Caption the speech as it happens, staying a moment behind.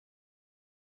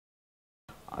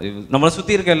நம்மளை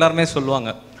சுற்றி இருக்க எல்லாருமே சொல்லுவாங்க,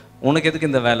 உனக்கு எதுக்கு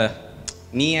இந்த வேலை,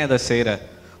 நீ ஏன் அதை செய்கிற,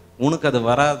 உனக்கு அது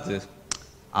வராது,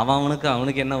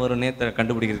 அவனுக்கு என்ன வரும்னே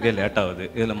கண்டுபிடிக்கிறதுக்கே லேட் ஆகுது,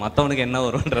 இதில் மற்றவனுக்கு என்ன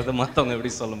வரும்ன்றது மற்றவங்க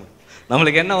எப்படி சொல்ல முடியும்.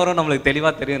 நம்மளுக்கு என்ன வரும் நம்மளுக்கு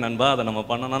தெளிவாக தெரியும் நண்பா. அதை நம்ம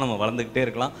பண்ணோன்னா நம்ம வளர்ந்துக்கிட்டே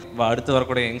இருக்கலாம். அடுத்து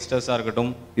வரக்கூடிய யங்ஸ்டர்ஸாக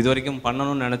இருக்கட்டும், இது வரைக்கும்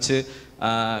பண்ணணும்னு நினச்சி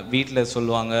வீட்டில்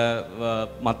சொல்லுவாங்க,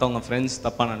 மற்றவங்க ஃப்ரெண்ட்ஸ்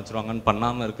தப்பாக நினச்சிருவாங்கன்னு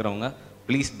பண்ணாமல் இருக்கிறவங்க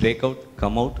please break out,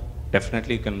 come out,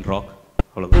 definitely you can rock.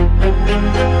 அவ்வளோதான்.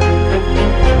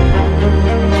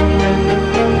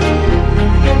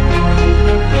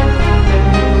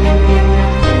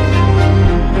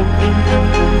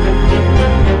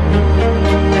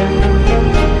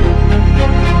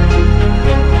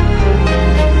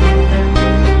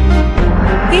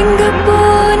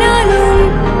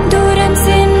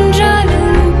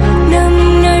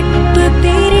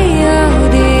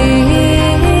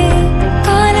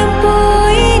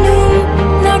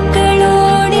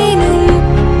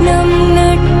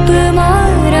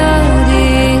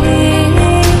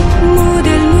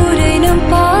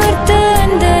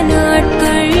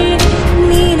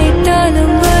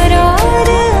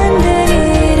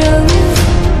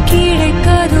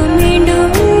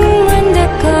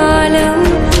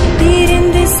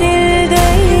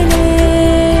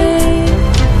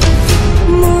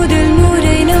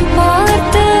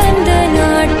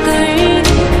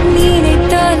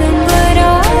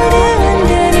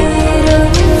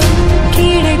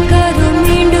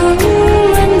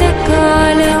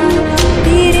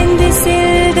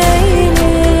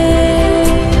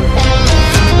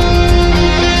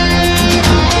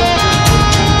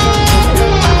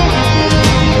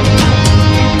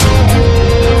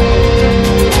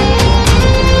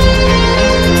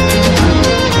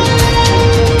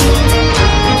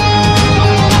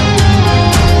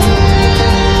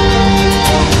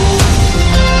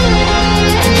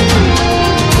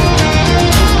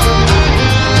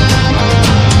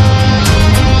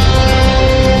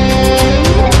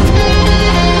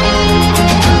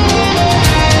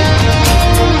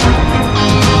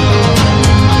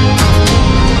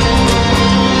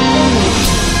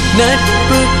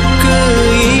 நட்புக்கு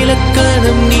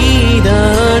இலக்கணம்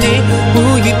நீதானே,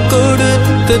 உயிர்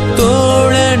கொடுத்த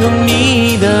தோழனும்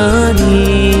நீதானே,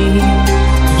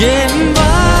 என்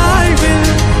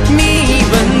வாழ்வில் நீ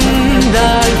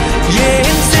வந்தாய்,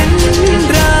 ஏன்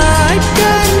சென்றாய்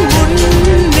கண்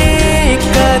முன்னே,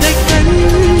 கதை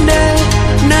கண்ட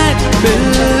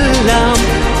நட்பெல்லாம்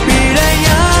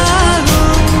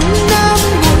பிழையாகும் நம்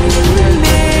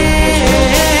முன்னே.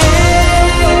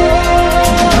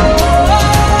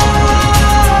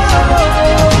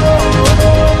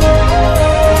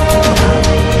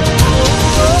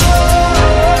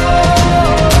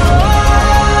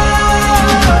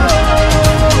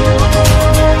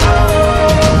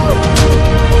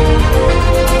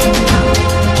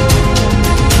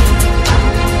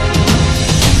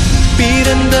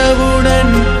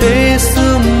 பிறந்தவுடன்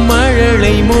பேசும்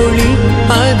மழலை மொழி,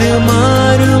 அது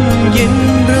மாறும்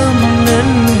என்றும்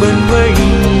நண்பன்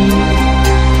வழி,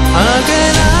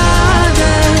 அகலாத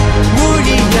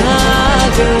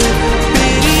மொழியாக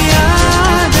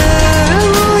பிரியாத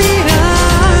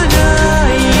உயிரான,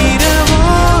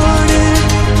 இரவோடு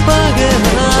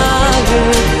பகலாக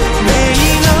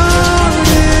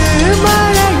வெயிலோடு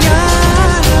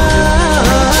மழையாக.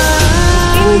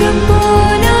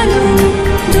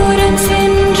 தூரம்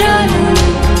சென்றாலும்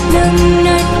நம்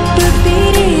நட்பு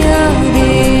பிரியாதே,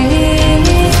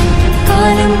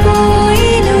 காலம்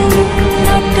போயினும்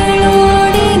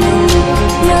நாட்களோடினும்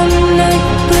நம்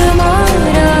நட்பு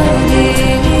மாறாதே.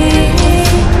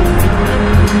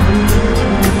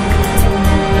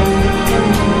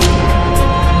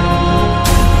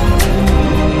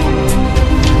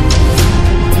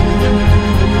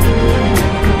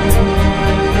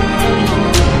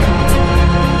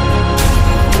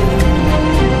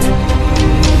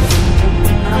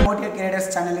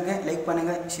 கிரியேட்டர்ஸ் சேனலுக்கு லைக்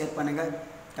பண்ணுங்கள், ஷேர் பண்ணுங்கள்,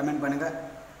 கமெண்ட் பண்ணுங்கள்,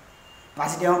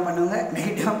 பாசிட்டிவாக பண்ணுங்கள்,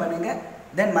 நெகட்டிவாக பண்ணுங்கள்,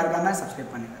 தென் மறக்காமல்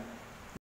சப்ஸ்கிரைப் பண்ணுங்கள்.